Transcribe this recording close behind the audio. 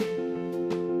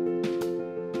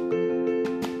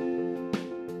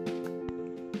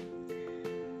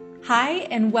Hi,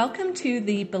 and welcome to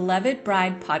the Beloved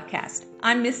Bride podcast.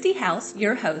 I'm Misty House,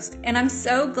 your host, and I'm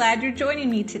so glad you're joining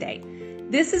me today.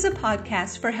 This is a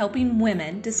podcast for helping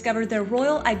women discover their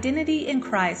royal identity in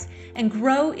Christ and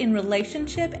grow in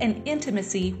relationship and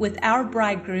intimacy with our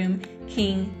bridegroom,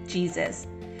 King Jesus.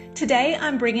 Today,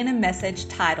 I'm bringing a message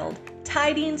titled,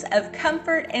 Tidings of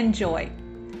Comfort and Joy.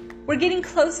 We're getting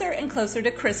closer and closer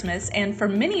to Christmas, and for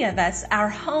many of us, our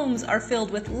homes are filled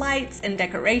with lights and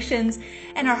decorations,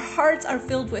 and our hearts are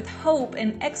filled with hope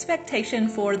and expectation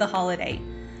for the holiday.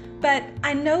 But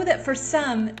I know that for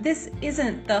some, this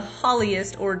isn't the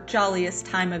holliest or jolliest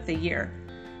time of the year.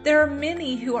 There are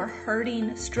many who are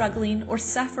hurting, struggling, or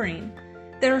suffering.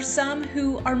 There are some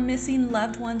who are missing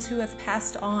loved ones who have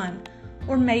passed on,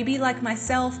 or maybe like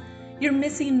myself, you're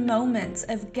missing moments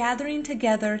of gathering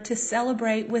together to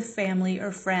celebrate with family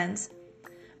or friends.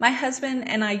 My husband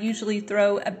and I usually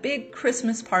throw a big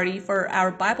Christmas party for our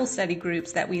Bible study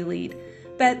groups that we lead,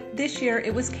 but this year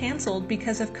it was canceled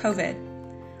because of COVID.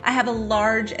 I have a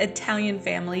large Italian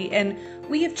family, and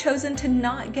we have chosen to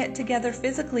not get together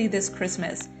physically this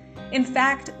Christmas. In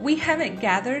fact, we haven't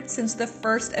gathered since the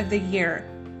first of the year.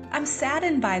 I'm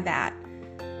saddened by that.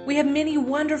 We have many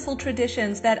wonderful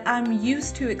traditions that I'm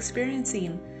used to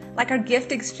experiencing, like our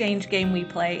gift exchange game we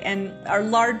play and our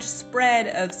large spread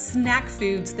of snack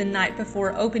foods the night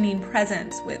before opening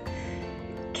presents with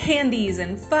candies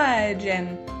and fudge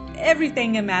and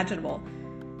everything imaginable.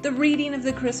 The reading of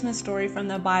the Christmas story from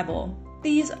the Bible.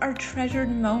 These are treasured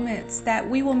moments that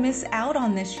we will miss out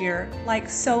on this year, like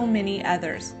so many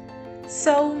others.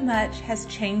 So much has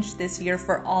changed this year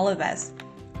for all of us,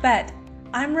 but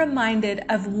I'm reminded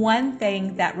of one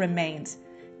thing that remains.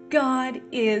 God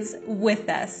is with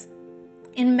us.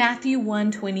 In Matthew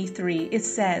 1:23, it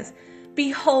says,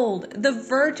 Behold, the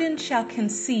virgin shall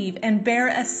conceive and bear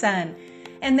a son,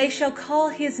 and they shall call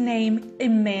his name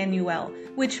Emmanuel,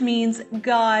 which means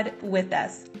God with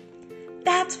us.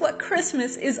 That's what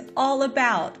Christmas is all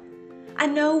about. I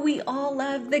know we all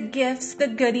love the gifts, the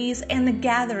goodies, and the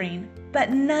gathering,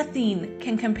 but nothing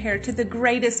can compare to the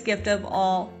greatest gift of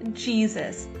all,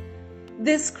 Jesus.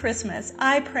 This Christmas,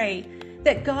 I pray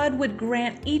that God would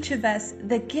grant each of us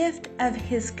the gift of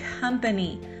His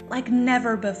company like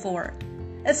never before,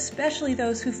 especially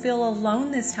those who feel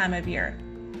alone this time of year.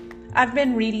 I've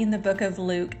been reading the book of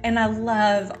Luke, and I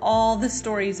love all the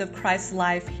stories of Christ's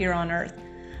life here on earth.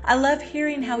 I love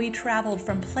hearing how He traveled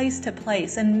from place to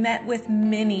place and met with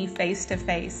many face to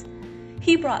face.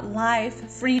 He brought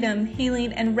life, freedom,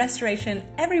 healing, and restoration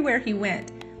everywhere He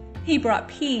went. He brought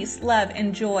peace, love,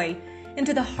 and joy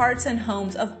into the hearts and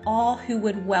homes of all who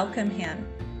would welcome Him.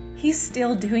 He's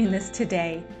still doing this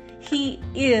today. He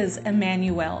is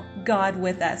Emmanuel, God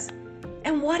with us.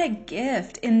 And what a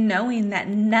gift in knowing that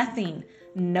nothing,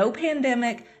 no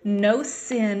pandemic, no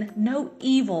sin, no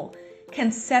evil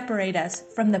can separate us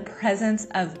from the presence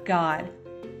of God.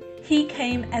 He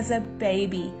came as a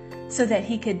baby so that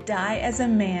He could die as a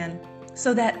man,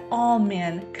 so that all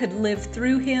men could live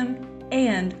through Him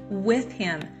and with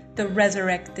Him, the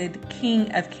resurrected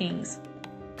King of Kings.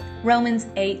 Romans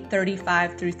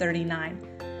 8:35 through 39.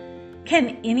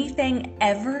 Can anything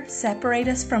ever separate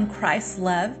us from Christ's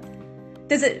love?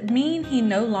 Does it mean He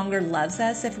no longer loves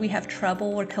us if we have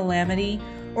trouble or calamity,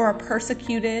 or are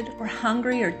persecuted, or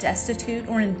hungry, or destitute,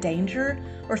 or in danger,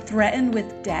 or threatened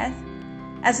with death?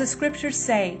 As the scriptures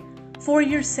say, for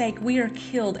your sake we are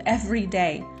killed every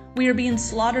day. We are being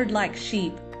slaughtered like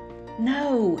sheep.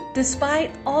 No,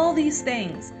 despite all these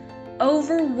things,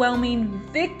 overwhelming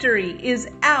victory is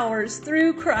ours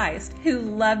through Christ who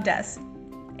loved us.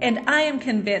 And I am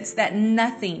convinced that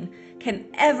nothing can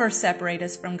ever separate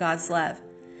us from God's love.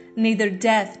 Neither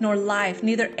death nor life,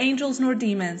 neither angels nor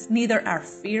demons, neither our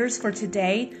fears for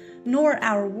today nor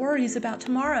our worries about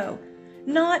tomorrow.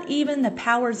 Not even the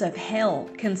powers of hell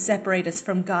can separate us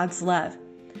from God's love.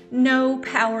 No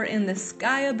power in the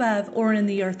sky above or in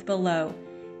the earth below.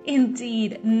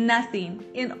 Indeed, nothing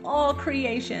in all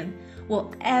creation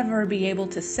will ever be able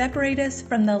to separate us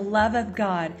from the love of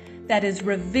God that is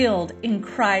revealed in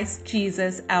Christ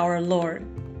Jesus our Lord.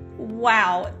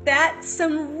 Wow, that's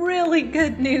some really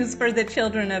good news for the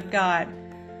children of God.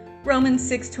 Romans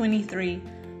 6:23,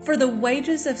 For the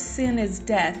wages of sin is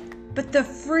death, but the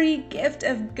free gift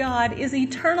of God is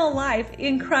eternal life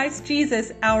in Christ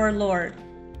Jesus our Lord.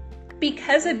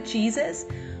 Because of Jesus,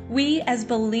 we as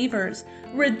believers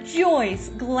rejoice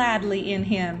gladly in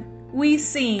Him. We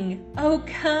sing, O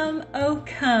come,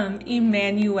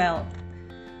 Emmanuel.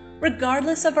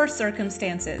 Regardless of our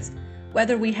circumstances,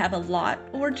 whether we have a lot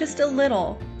or just a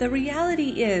little, the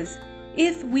reality is,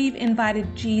 if we've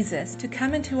invited Jesus to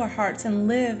come into our hearts and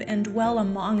live and dwell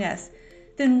among us,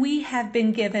 then we have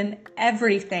been given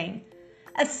everything.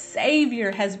 A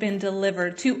Savior has been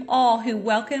delivered to all who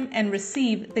welcome and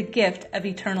receive the gift of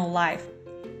eternal life.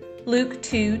 Luke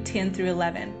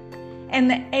 2:10-11. And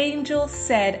the angel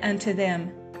said unto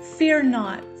them, Fear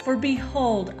not, for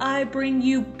behold, I bring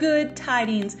you good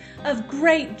tidings of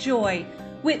great joy,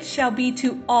 which shall be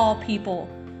to all people.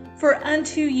 For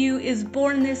unto you is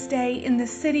born this day in the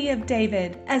city of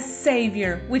David a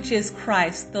Savior, which is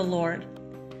Christ the Lord.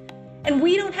 And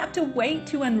we don't have to wait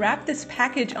to unwrap this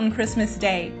package on Christmas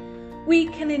Day. We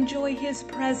can enjoy His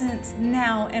presence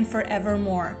now and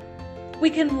forevermore.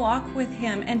 We can walk with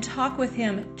Him and talk with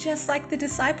Him just like the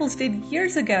disciples did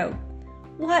years ago.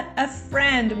 What a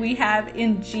friend we have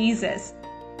in Jesus.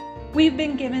 We've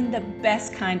been given the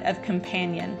best kind of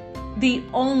companion, the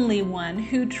only one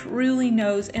who truly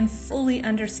knows and fully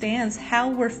understands how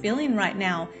we're feeling right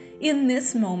now in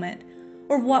this moment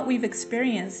or what we've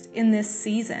experienced in this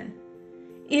season.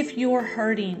 If you're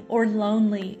hurting or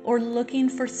lonely or looking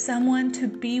for someone to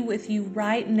be with you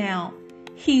right now,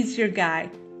 He's your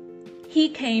guy. He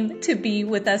came to be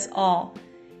with us all.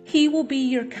 He will be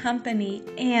your company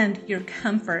and your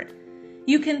comfort.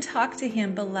 You can talk to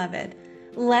Him, beloved.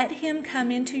 Let Him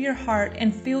come into your heart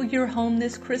and fill your home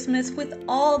this Christmas with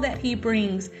all that He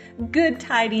brings, good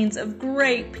tidings of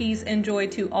great peace and joy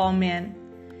to all men.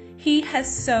 He has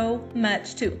so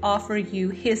much to offer you,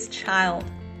 His child.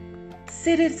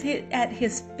 Sit at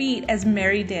His feet as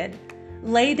Mary did.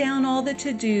 Lay down all the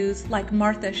to-dos like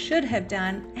Martha should have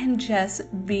done and just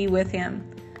be with Him,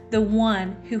 the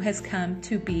one who has come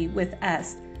to be with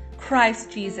us, Christ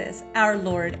Jesus, our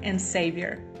Lord and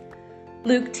Savior.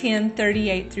 Luke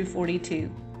 10:38-42.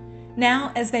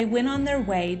 Now as they went on their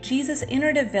way, Jesus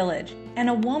entered a village, and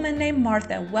a woman named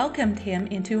Martha welcomed Him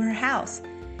into her house.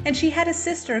 And she had a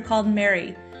sister called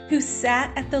Mary, who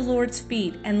sat at the Lord's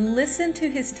feet and listened to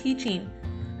His teaching.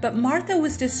 But Martha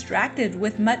was distracted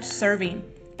with much serving,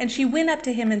 and she went up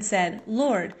to Him and said,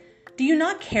 Lord, do you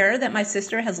not care that my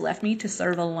sister has left me to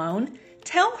serve alone?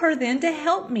 Tell her then to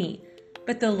help me.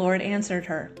 But the Lord answered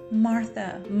her,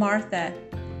 Martha, Martha,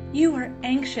 you are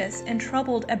anxious and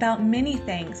troubled about many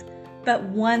things, but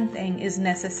one thing is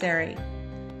necessary.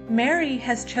 Mary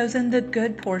has chosen the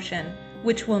good portion,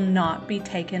 which will not be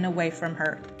taken away from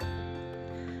her.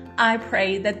 I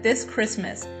pray that this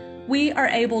Christmas we are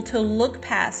able to look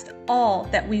past all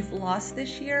that we've lost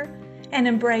this year and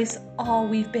embrace all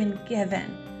we've been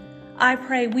given. I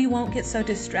pray we won't get so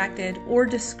distracted or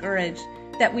discouraged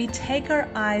that we take our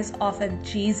eyes off of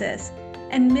Jesus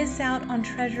and miss out on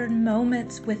treasured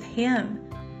moments with Him.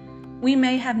 We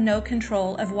may have no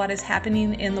control of what is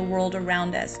happening in the world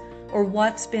around us or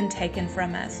what's been taken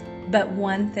from us, but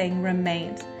one thing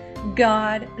remains.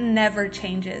 God never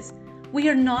changes. We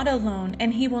are not alone,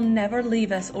 and He will never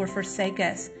leave us or forsake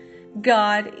us.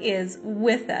 God is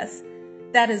with us.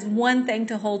 That is one thing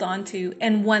to hold on to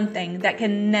and one thing that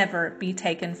can never be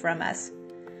taken from us.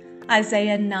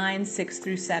 Isaiah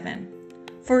 9:6-7.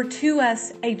 For to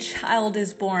us a child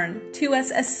is born, to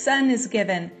us a son is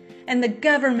given, and the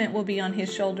government will be on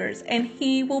His shoulders, and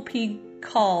He will be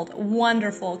called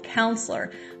Wonderful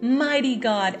Counselor, Mighty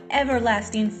God,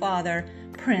 Everlasting Father,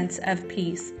 Prince of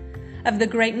Peace. Of the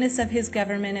greatness of His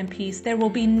government and peace there will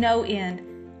be no end.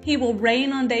 He will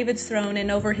reign on David's throne and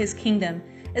over His kingdom,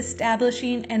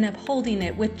 establishing and upholding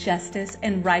it with justice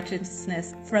and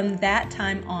righteousness from that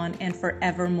time on and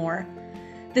forevermore.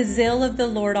 The zeal of the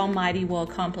Lord Almighty will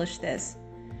accomplish this.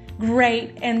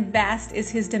 Great and vast is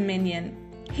His dominion.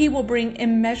 He will bring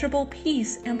immeasurable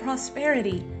peace and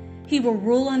prosperity. He will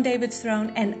rule on David's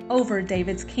throne and over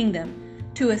David's kingdom,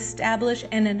 to establish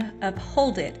and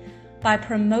uphold it by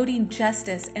promoting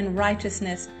justice and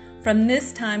righteousness from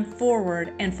this time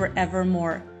forward and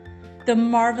forevermore. The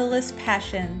marvelous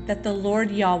passion that the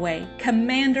Lord Yahweh,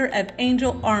 commander of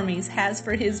angel armies, has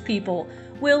for His people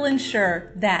will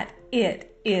ensure that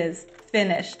it is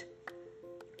finished.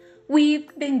 We've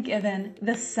been given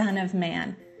the Son of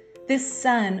Man. This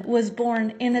Son was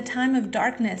born in a time of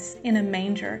darkness in a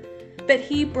manger, but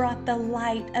He brought the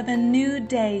light of a new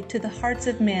day to the hearts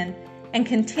of men and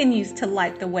continues to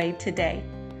light the way today.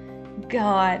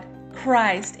 God,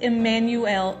 Christ,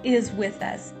 Emmanuel, is with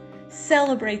us.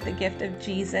 Celebrate the gift of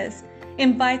Jesus.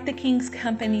 Invite the King's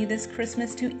company this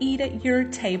Christmas to eat at your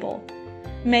table.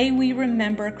 May we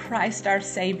remember Christ our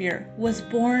Savior was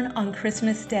born on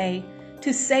Christmas Day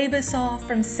to save us all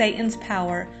from Satan's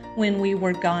power when we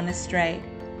were gone astray.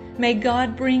 May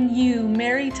God bring you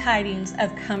merry tidings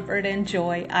of comfort and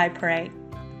joy, I pray.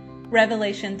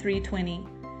 Revelation 3:20.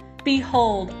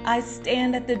 Behold, I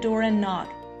stand at the door and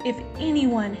knock. If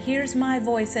anyone hears my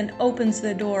voice and opens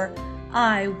the door,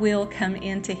 I will come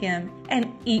into him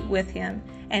and eat with him,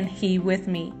 and he with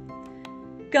me.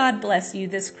 God bless you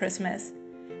this Christmas.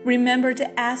 Remember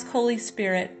to ask Holy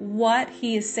Spirit what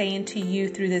he is saying to you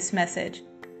through this message.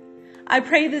 I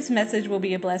pray this message will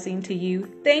be a blessing to you.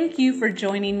 Thank you for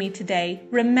joining me today.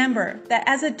 Remember that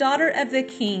as a daughter of the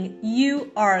King,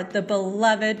 you are the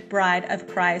beloved bride of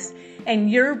Christ, and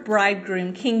your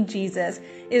bridegroom, King Jesus,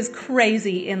 is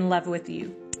crazy in love with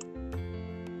you.